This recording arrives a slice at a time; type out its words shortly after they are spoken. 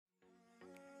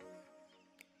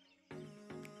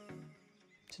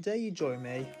Today you join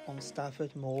me on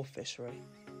Stafford Moor Fishery.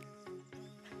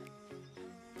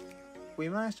 We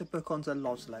managed to book onto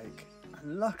Lodge Lake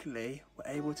and luckily were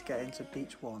able to get into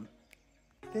Beach 1.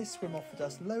 This swim offered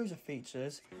us loads of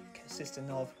features consisting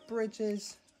of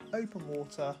bridges, open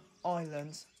water,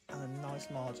 islands and a nice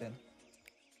margin.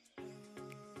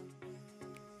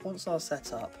 Once I was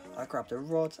set up, I grabbed a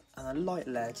rod and a light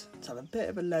lead to have a bit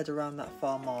of a lead around that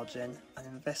far margin and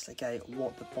investigate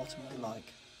what the bottom was like.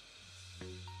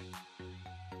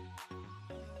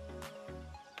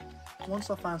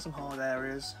 Once I found some hard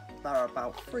areas that are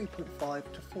about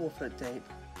 3.5 to 4 foot deep,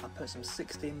 I put some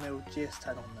 16mm GS10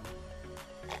 on them.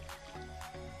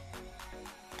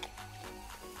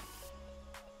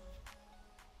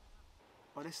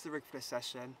 Well, this is the rig for this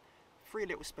session. 3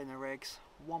 little spinner rigs,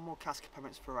 1 more cast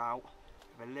components throughout,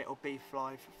 with a little beef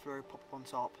fly fluoro pop on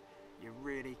top. You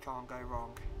really can't go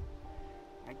wrong.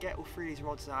 Now get all 3 of these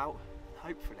rods out, and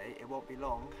hopefully it won't be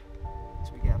long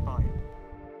until we get a bite.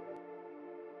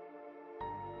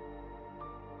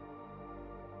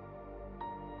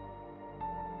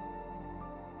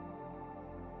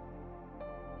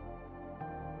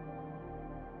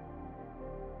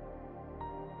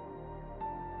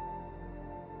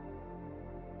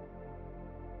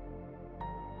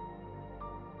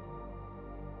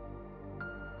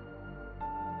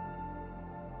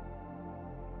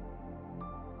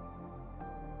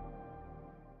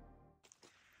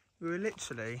 We were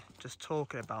literally just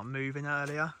talking about moving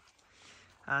earlier,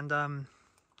 and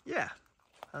yeah,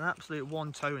 an absolute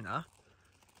 1 toner,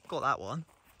 got that one,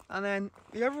 and then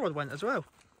the other rod went as well.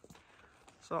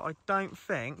 So I don't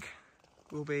think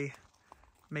we'll be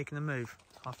making a move.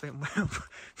 I think we'll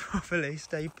probably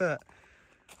stay put.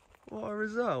 What a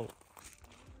result.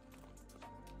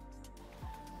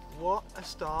 What a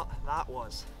start that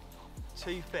was.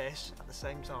 2 fish at the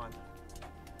same time.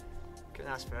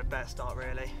 Couldn't ask for a better start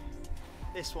really.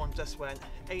 This one just went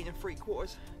 8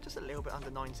 3/4, just a little bit under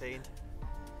 19.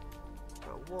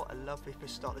 But what a lovely fish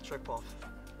to start the trip off.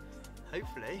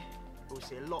 Hopefully we'll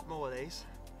see a lot more of these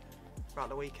throughout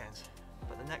the weekend.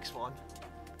 But the next one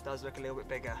does look a little bit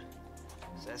bigger.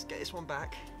 So let's get this one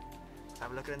back,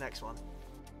 have a look at the next one.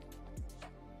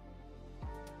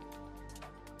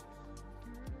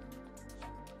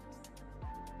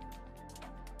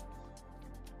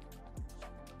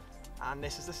 And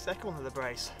this is the second one of the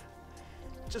brace.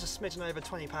 Just a smidgen over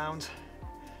 20 pounds.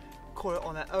 Caught it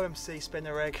on an OMC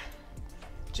spinner rig.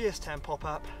 GS10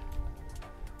 pop-up.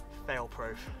 Fail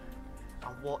proof.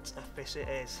 And what a fish it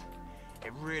is.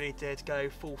 It really did go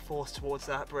full force towards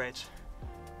that bridge.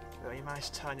 But he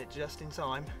managed to turn it just in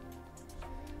time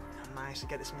and managed to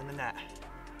get this one in the net.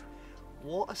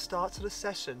 What a start to the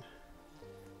session.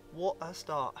 What a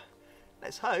start.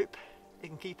 Let's hope it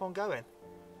can keep on going.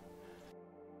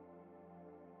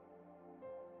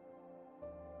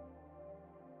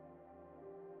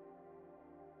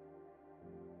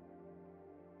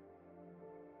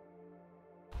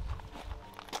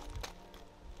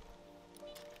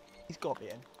 He's got to be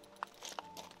in.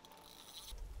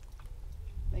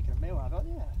 Making a meal out of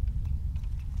it, yeah.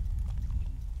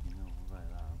 You know about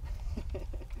that.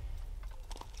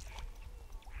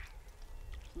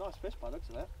 It's a nice fish by the looks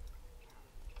of it.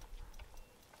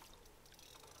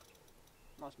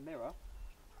 Nice mirror.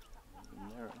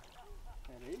 Mirror.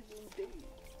 It is indeed.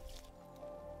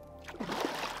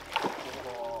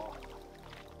 Oh,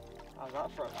 how's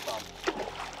that for a thump?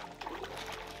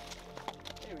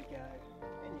 Here we go.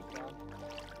 In you come.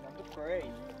 Number 3.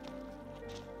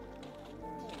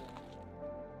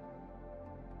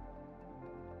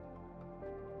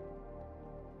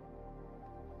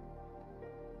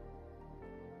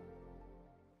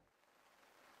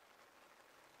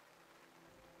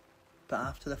 But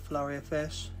after the flurry of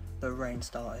fish, the rain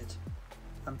started.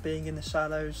 And being in the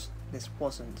shallows, this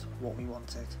wasn't what we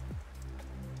wanted.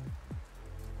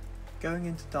 Going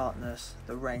into darkness,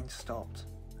 the rain stopped,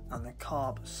 and the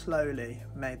carp slowly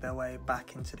made their way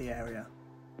back into the area.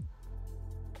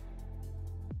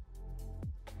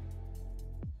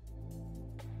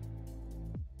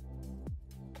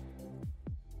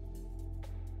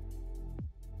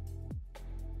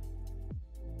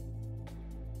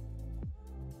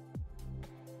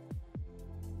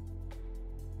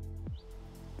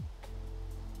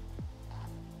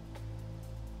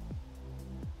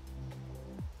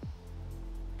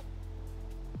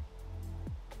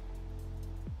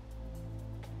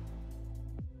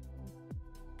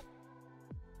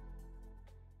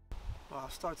 Well,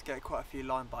 I've started to get quite a few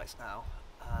line bites now,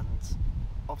 and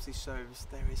obviously shows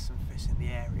there is some fish in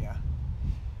the area.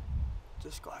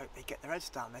 Just got to hope they get their heads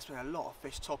down. There's been a lot of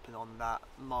fish topping on that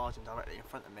margin directly in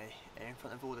front of me, in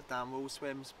front of all the down wall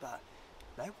swims, but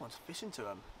no one's fishing to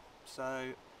them. So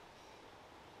you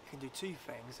can do two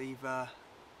things: either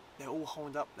they're all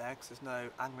holed up there because there's no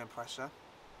angling pressure,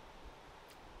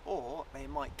 or they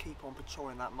might keep on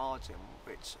patrolling that margin,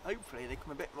 which hopefully they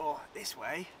come a bit more this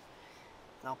way,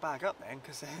 and I'll bag up then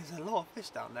because there's a lot of fish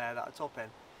down there that are topping.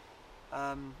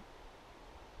 I'm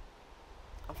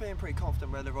feeling pretty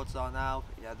confident where the rods are now.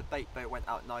 Yeah, the bait boat went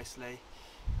out nicely.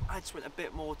 I just went a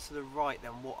bit more to the right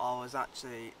than what I was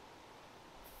actually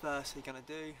firstly going to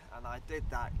do, and I did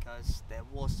that because there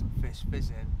was some fish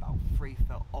fizzing about 3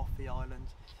 foot off the island.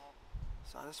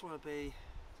 So I just want to be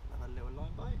another little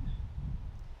line bite.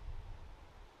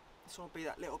 Just want to be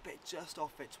that little bit just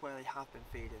off it to where they have been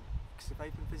feeding, because if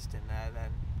they've been visiting there,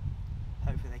 then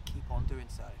hopefully they keep on doing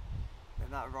so. Then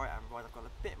that right hand ride, I've got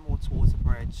a bit more towards the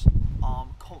bridge. I'm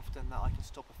confident that I can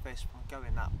stop a fish from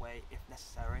going that way if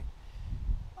necessary.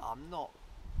 I'm not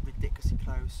ridiculously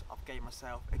close. I've gave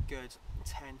myself a good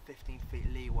 10-15 feet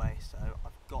leeway, so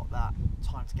I've got that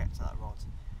time to get to that rod.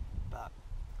 But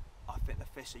I think the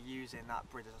fish are using that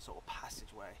bridge as a sort of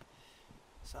passageway.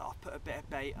 So I've put a bit of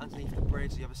bait underneath the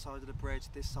bridge, the other side of the bridge,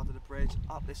 this side of the bridge,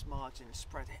 up this margin,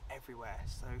 spread it everywhere.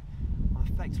 So I'm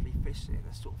effectively fishing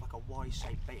a sort of like a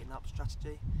Y-shaped baiting up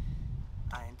strategy,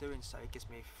 and in doing so it gives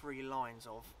me 3 lines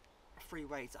of 3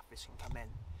 ways that fish can come in.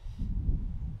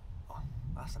 Oh,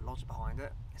 that's the logic behind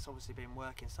it. It's obviously been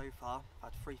working so far.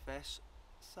 I've had 3 fish,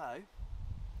 so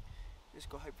just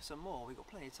got to hope for some more. We've got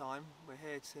plenty of time. We're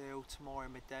here till tomorrow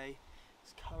midday.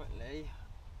 It's currently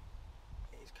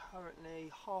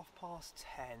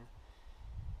 10:30.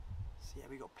 So yeah,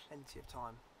 we've got plenty of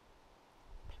time.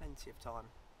 Plenty of time.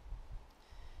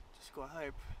 Just got to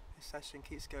hope this session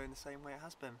keeps going the same way it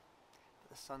has been.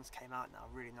 But the sun's came out now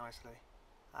really nicely,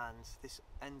 and this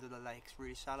end of the lake's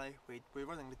really shallow. We're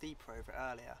running the deeper over it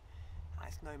earlier, and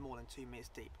it's no more than 2 meters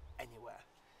deep anywhere.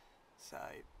 So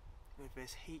with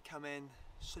this heat coming,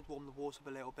 should warm the water up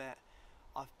a little bit.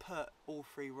 I've put all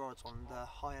 3 rods on the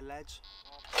higher ledge.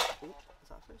 Oh, is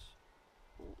that a fish?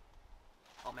 Oh,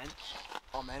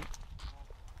 I'm in.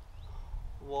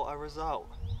 What a result.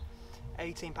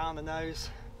 18 pound the nose,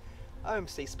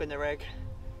 OMC spinner egg,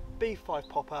 B5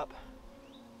 pop up.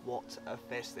 What a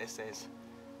fish this is.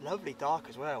 Lovely dark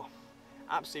as well.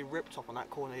 Absolutely ripped off on that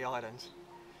corner of the island.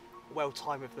 Well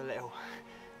timed with the little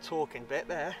talking bit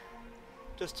there.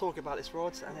 Just talking about this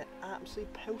rod, and it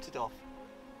absolutely pelted off.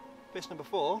 Fish number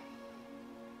 4,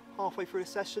 halfway through the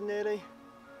session nearly.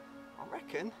 I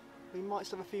reckon we might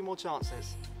still have a few more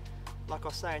chances. Like I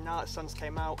was saying, now that the sun's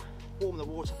came out, warm the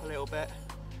water up a little bit,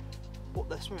 but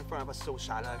the swim in front of us is still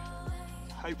shallow.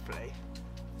 Hopefully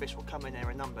fish will come in here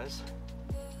in numbers.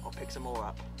 I'll pick some more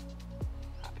up.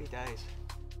 Happy days.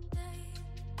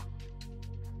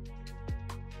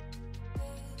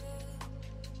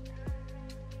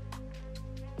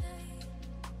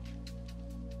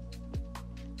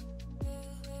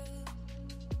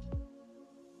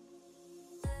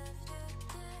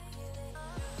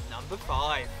 Number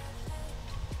 5,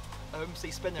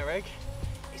 OMC spinner egg.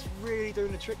 It's really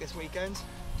doing the trick this weekend.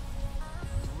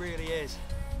 It really is.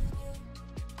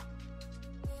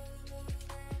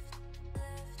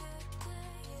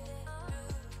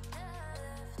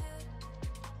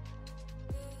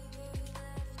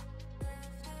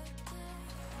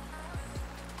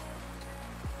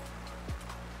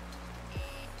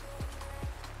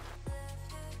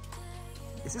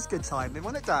 Is this good timing,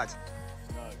 wasn't it, Dad?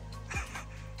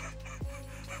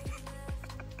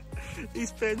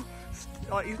 He's been,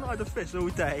 like, he's not had a fish all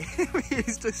day.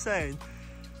 He's just saying,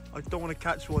 I don't want to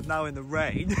catch one now in the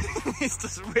rain. It's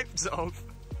just ripped off.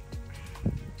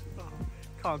 Oh,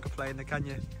 can't complain there, can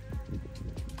you?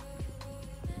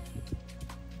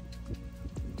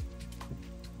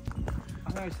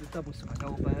 I know it's a double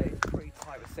spinel, but it's pretty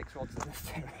tight with 6 rods in this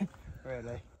steering,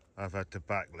 really. I've had to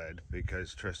back lead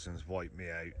because Tristan's wiped me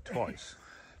out twice.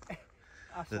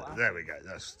 There we go.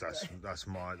 That's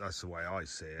the way I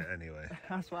see it anyway.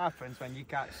 That's what happens when you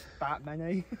catch that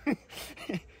many.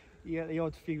 You get the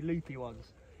odd few loopy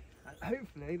ones. And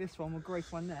hopefully this one will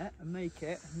grace my net and make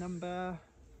it number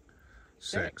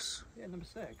 6. Yeah, number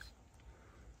 6.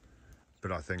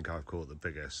 But I think I've caught the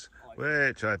biggest,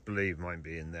 which I believe might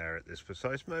be in there at this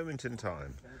precise moment in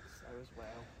time. I think so as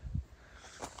well.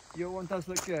 Your one does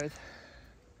look good.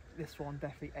 This one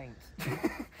definitely ain't.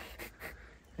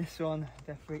 This one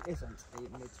definitely isn't a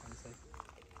mid-20.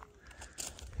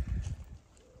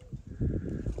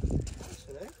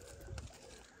 Actually,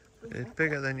 it's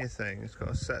bigger than you think. It's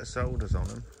got a set of shoulders on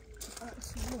them.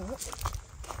 Actually, look,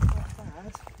 not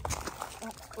bad.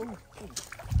 Oh,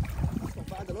 that's not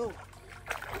bad at all.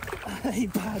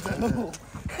 Ain't bad at all.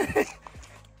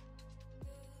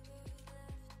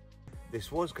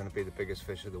 this was going to be the biggest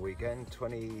fish of the weekend,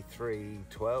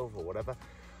 23.12 or whatever,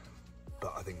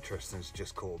 but I think Tristan's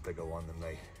just caught a bigger one than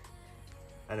me.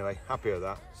 Anyway, happy with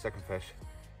that, second fish.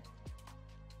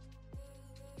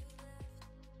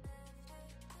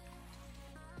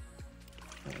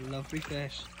 What a lovely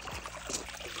fish.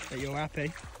 But you're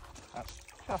happy?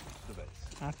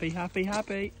 Happy, happy,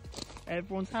 happy.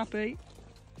 Everyone's happy.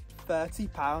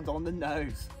 £30 on the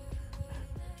nose.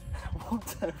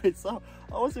 What a result.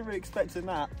 I wasn't really expecting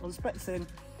that. I was expecting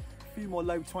a few more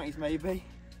low 20s maybe.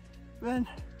 Then,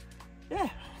 yeah,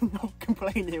 not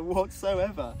complaining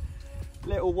whatsoever.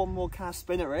 Little one more cast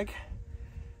spinner rig.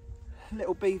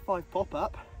 Little B5 pop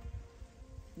up.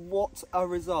 What a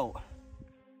result.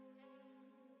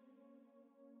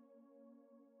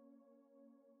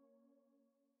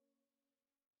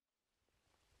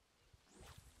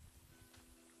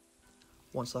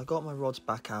 Once I got my rods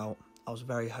back out, I was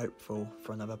very hopeful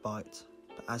for another bite,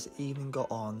 but as the evening got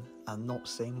on and not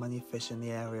seeing many fish in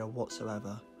the area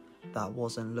whatsoever, that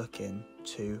wasn't looking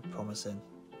too promising.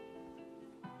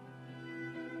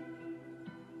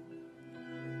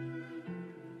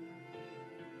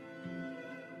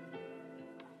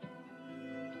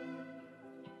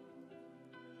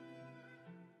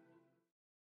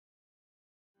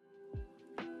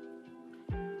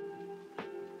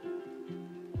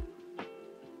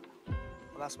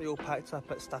 That's me all packed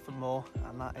up at Stafford Moor,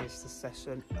 and that is the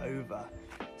session over.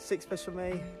 6 fish for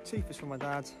me, 2 fish for my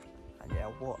dad, and yeah,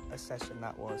 what a session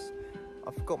that was.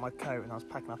 I forgot my coat and I was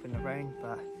packing up in the rain,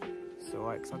 but it's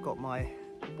alright because I've got my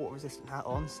water resistant hat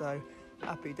on, so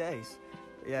happy days.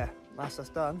 But yeah, that's us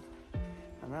done,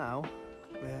 and now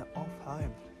we're off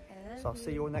home. So I'll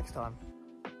see you all next time.